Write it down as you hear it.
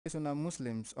on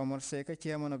Muslims, Omar Seka,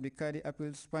 chairman of the Qadi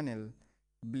Appeals Panel,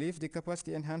 believes the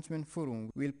Capacity Enhancement Forum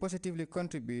will positively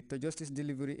contribute to justice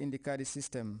delivery in the Qadi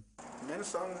system.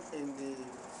 Mentioned in the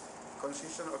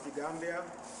Constitution of the Gambia,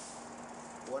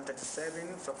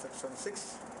 137, subsection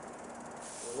 6,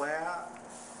 where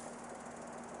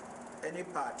any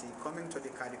party coming to the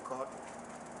Qadi court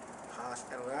has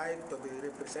a right to be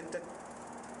represented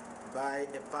by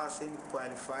a person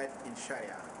qualified in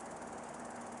Sharia.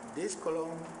 This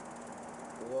column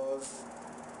was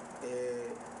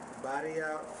a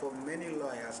barrier for many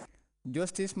lawyers.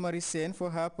 Justice Marie Sen, for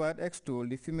her part,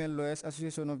 extolled the Female Lawyers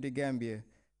Association of the Gambia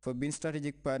for being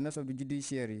strategic partners of the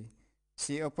judiciary.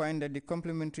 She opined that the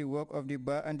complementary work of the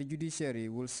bar and the judiciary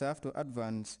will serve to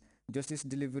advance justice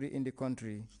delivery in the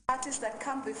country. Parties that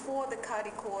come before the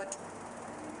Qadi court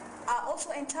are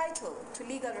also entitled to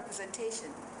legal representation,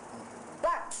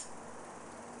 but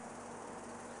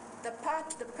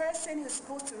the person who's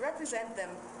supposed to represent them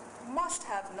must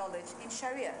have knowledge in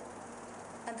Sharia.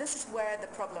 And this is where the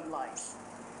problem lies.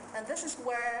 And this is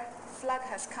where FLAG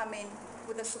has come in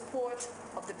with the support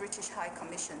of the British High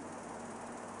Commission.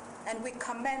 And we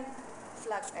commend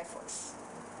FLAG's efforts.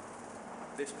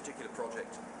 This particular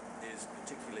project is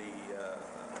particularly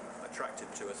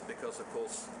attractive to us because, of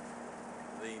course,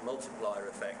 the multiplier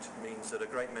effect means that a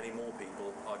great many more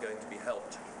people are going to be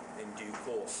helped in due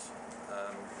course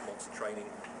once the training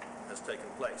has taken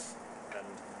place. And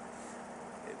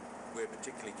we're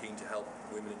particularly keen to help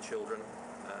women and children,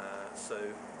 so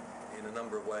in a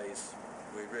number of ways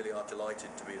we really are delighted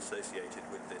to be associated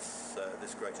with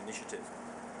this great initiative.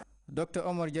 Dr.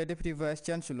 Omar Jah, Deputy Vice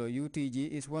Chancellor, UTG,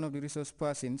 is one of the resource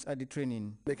persons at the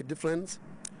training. Make a difference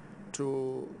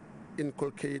to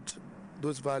inculcate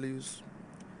those values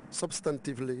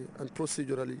substantively and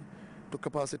procedurally to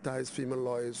capacitize female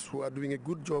lawyers who are doing a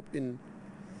good job in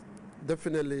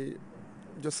definitely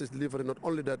justice delivery, not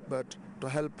only that, but to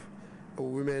help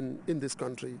women in this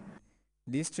country.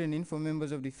 This training for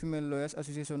members of the Female Lawyers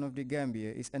Association of the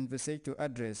Gambia is envisaged to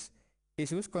address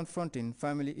issues confronting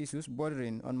family issues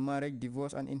bordering on marriage,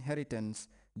 divorce and inheritance,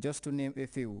 just to name a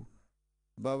few.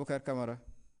 Babukar Kamara,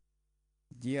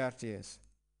 GRTS.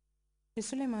 The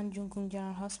Suleiman Junkung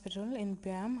General Hospital in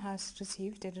Biam has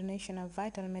received a donation of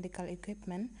vital medical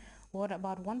equipment worth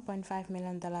about $1.5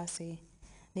 million.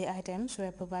 The items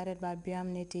were provided by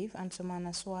Biam native Ansumana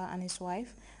Swa and his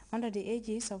wife under the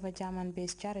aegis of a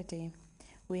German-based charity.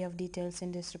 We have details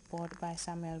in this report by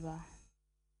Samuel Ba.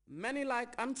 Many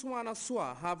like Ansumana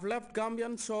Swa have left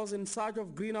Gambian shores in search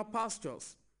of greener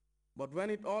pastures. But when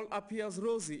it all appears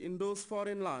rosy in those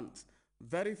foreign lands,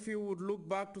 very few would look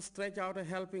back to stretch out a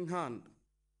helping hand.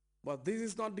 But this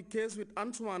is not the case with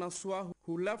Ansumana Swa,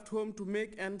 who left home to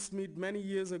make ends meet many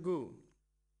years ago.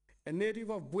 A native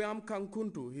of Buam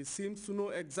Kankuntu, he seems to know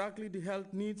exactly the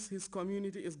health needs his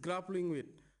community is grappling with,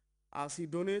 as he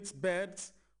donates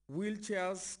beds,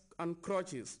 wheelchairs and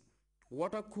crutches,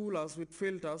 water coolers with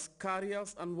filters,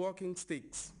 carriers and walking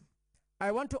sticks.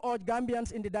 I want to urge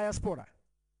Gambians in the diaspora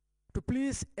to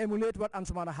please emulate what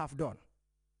Ansumana have done.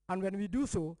 And when we do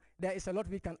so, there is a lot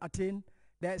we can attain.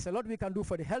 There is a lot we can do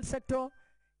for the health sector.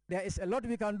 There is a lot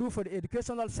we can do for the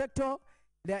educational sector.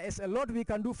 There is a lot we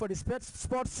can do for the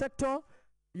sports sector.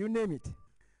 You name it.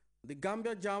 The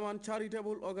Gambia German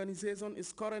charitable organization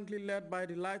is currently led by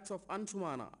the likes of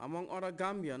Ansumana, among other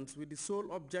Gambians, with the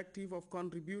sole objective of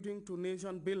contributing to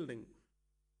nation building.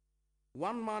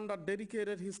 One man that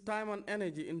dedicated his time and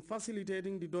energy in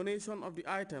facilitating the donation of the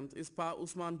items is Pa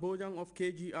Usman Bojang of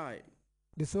KGI.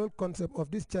 The sole concept of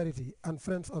this charity and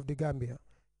Friends of the Gambia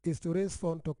is to raise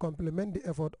funds to complement the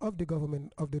effort of the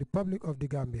government of the Republic of the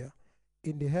Gambia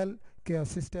in the health care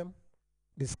system,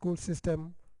 the school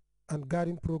system, and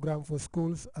guiding program for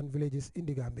schools and villages in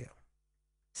the Gambia.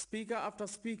 Speaker after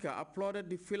speaker applauded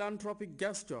the philanthropic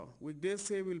gesture, which they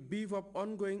say will beef up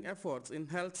ongoing efforts in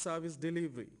health service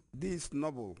delivery. This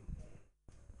noble,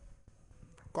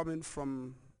 coming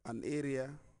from an area,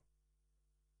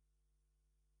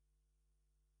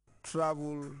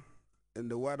 travel in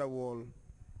the wider world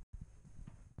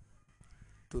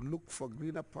to look for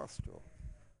greener pasture,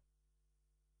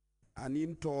 and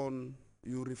in turn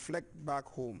you reflect back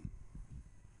home.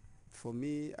 For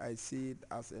me, I see it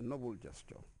as a noble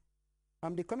gesture.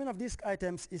 The coming of these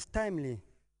items is timely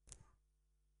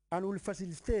and will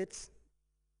facilitate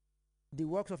the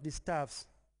works of the staffs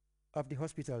of the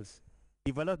hospitals.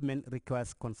 Development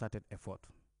requires concerted effort.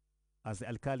 As the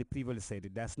Alkali previously said,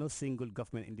 there's no single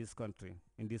government in this country,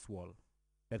 in this world,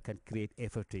 that can create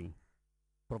everything,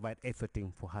 provide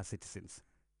everything for her citizens.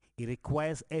 It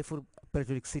requires every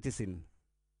patriotic citizen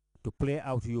to play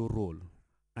out your role,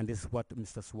 and this is what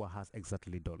Mr. Swa has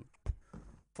exactly done.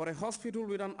 For a hospital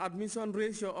with an admission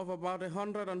ratio of about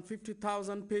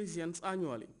 150,000 patients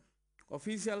annually,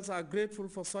 officials are grateful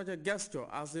for such a gesture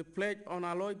as they pledge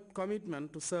unalloyed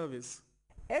commitment to service.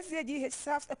 SJGH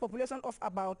serves a population of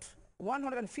about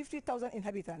 150,000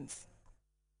 inhabitants,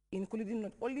 including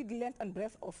not only the length and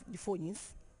breadth of the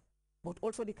Phoenix, but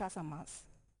also the Casamas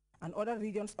and other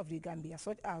regions of the Gambia,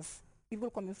 such as people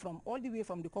coming from all the way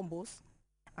from the Combos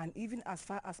and even as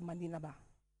far as Mandinaba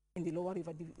in the lower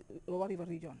river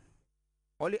region.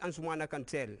 Only Ansumana can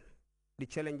tell the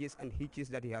challenges and hitches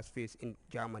that he has faced in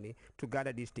Germany to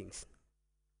gather these things.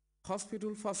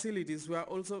 Hospital facilities were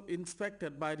also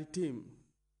inspected by the team.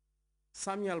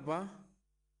 Samuel Ba,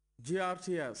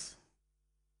 GRTS.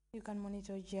 You can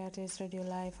monitor GRTS Radio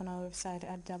live on our website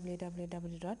at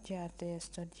www.grts.gm.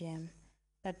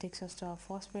 That takes us to our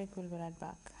first break. We'll be right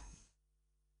back.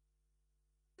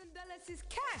 $1,000 is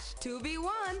cash to be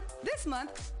won. This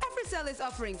month, AfriCell is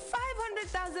offering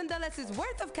 $500,000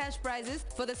 worth of cash prizes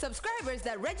for the subscribers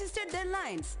that registered their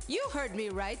lines. You heard me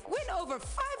right. Win over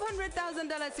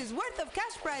 $500,000 worth of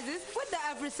cash prizes with the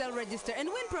AfriCell Register and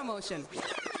Win promotion.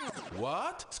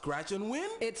 What? Scratch and win?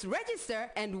 It's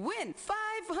register and win.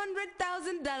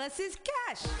 $500,000 is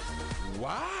cash.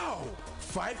 Wow!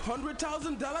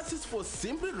 $500,000 is for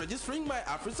simply registering my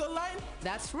AfriCell line?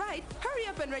 That's right. Hurry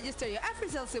up and register your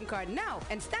AfriCell SIM card now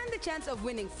and stand the chance of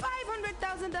winning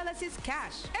 $500,000 is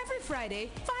cash. Every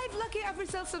Friday, 5 lucky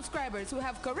AfriCell subscribers who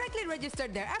have correctly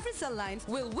registered their AfriCell lines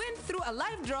will win through a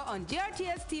live draw on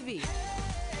GRTS TV.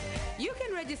 You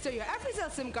can register your AfriCell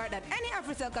SIM card at any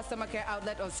AfriCell customer care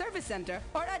outlet or service center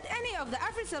or at any of the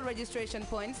AfriCell registration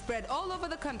points spread all over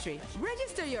the country.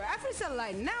 Register your AfriCell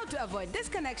line now to avoid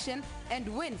disconnection and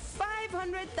win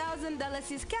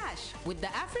 $500,000 is cash with the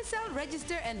AfriCell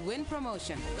Register and Win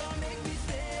promotion.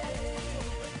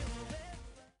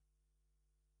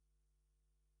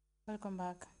 Welcome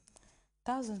back.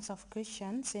 Thousands of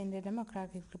Christians in the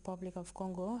Democratic Republic of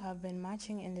Congo have been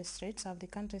marching in the streets of the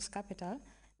country's capital,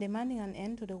 demanding an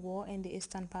end to the war in the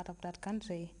eastern part of that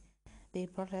country. The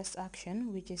protest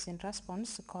action, which is in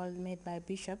response to calls made by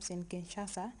bishops in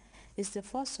Kinshasa, is the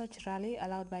first such rally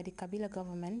allowed by the Kabila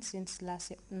government since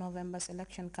last November's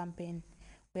election campaign.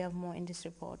 We have more in this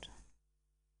report.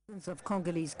 Thousands of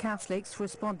Congolese Catholics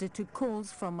responded to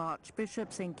calls from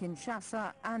archbishops in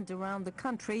Kinshasa and around the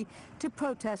country to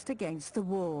protest against the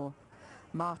war.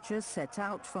 Marchers set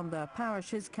out from their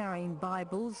parishes carrying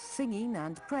Bibles, singing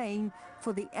and praying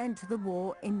for the end to the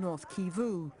war in North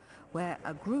Kivu, where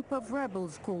a group of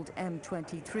rebels called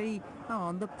M23 are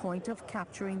on the point of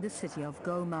capturing the city of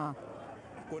Goma.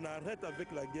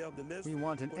 We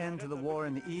want an end to the war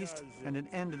in the east and an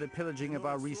end to the pillaging of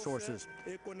our resources.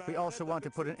 We also want to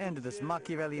put an end to this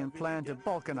Machiavellian plan to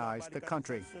balkanize the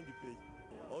country.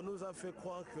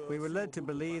 We were led to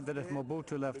believe that if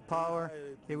Mobutu left power,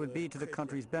 it would be to the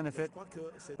country's benefit,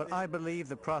 but I believe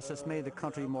the process made the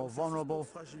country more vulnerable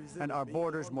and our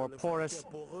borders more porous.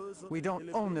 We don't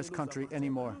own this country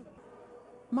anymore.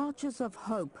 Marches of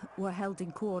hope were held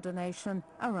in coordination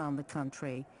around the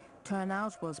country.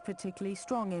 Turnout was particularly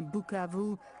strong in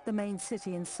Bukavu, the main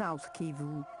city in South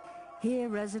Kivu. Here,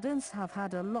 residents have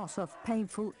had a lot of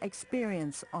painful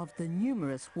experience of the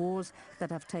numerous wars that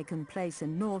have taken place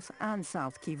in North and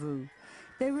South Kivu.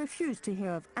 They refuse to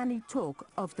hear of any talk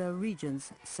of their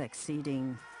regions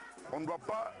succeeding.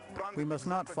 We must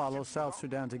not follow South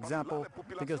Sudan's example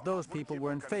because those people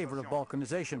were in favor of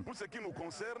balkanization.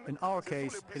 In our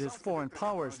case, it is foreign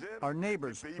powers, our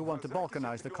neighbors, who want to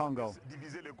balkanize the Congo.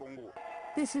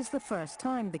 This is the first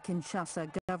time the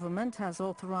Kinshasa government has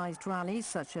authorized rallies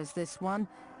such as this one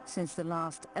since the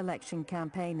last election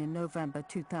campaign in November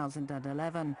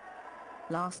 2011.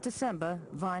 Last December,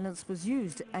 violence was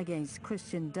used against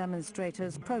Christian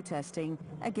demonstrators protesting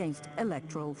against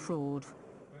electoral fraud.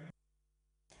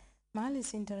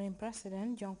 Mali's interim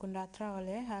president, John Kunda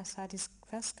Traoré, has had his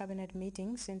first cabinet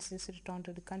meeting since his return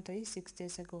to the country 6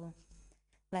 days ago.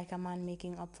 Like a man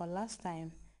making up for last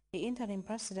time, the interim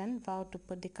president vowed to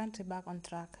put the country back on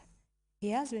track.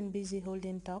 He has been busy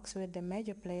holding talks with the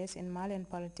major players in Malian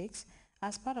politics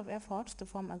as part of efforts to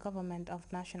form a government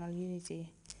of national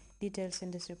unity. Details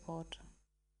in this report.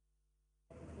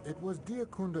 It was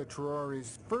Kunda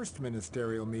Traoré's first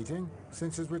ministerial meeting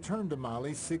since his return to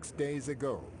Mali 6 days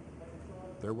ago.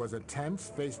 There was a tense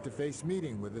face-to-face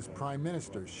meeting with his Prime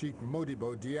Minister, Sheikh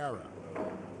Modibo Diarra.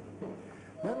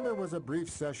 Then there was a brief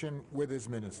session with his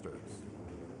ministers.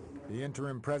 The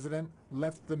interim president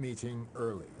left the meeting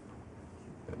early.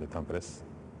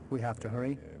 We have to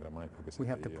hurry. We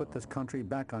have to put this country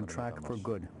back on track for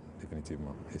good.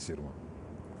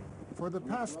 For the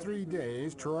past 3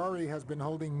 days, Traore has been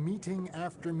holding meeting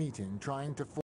after meeting trying to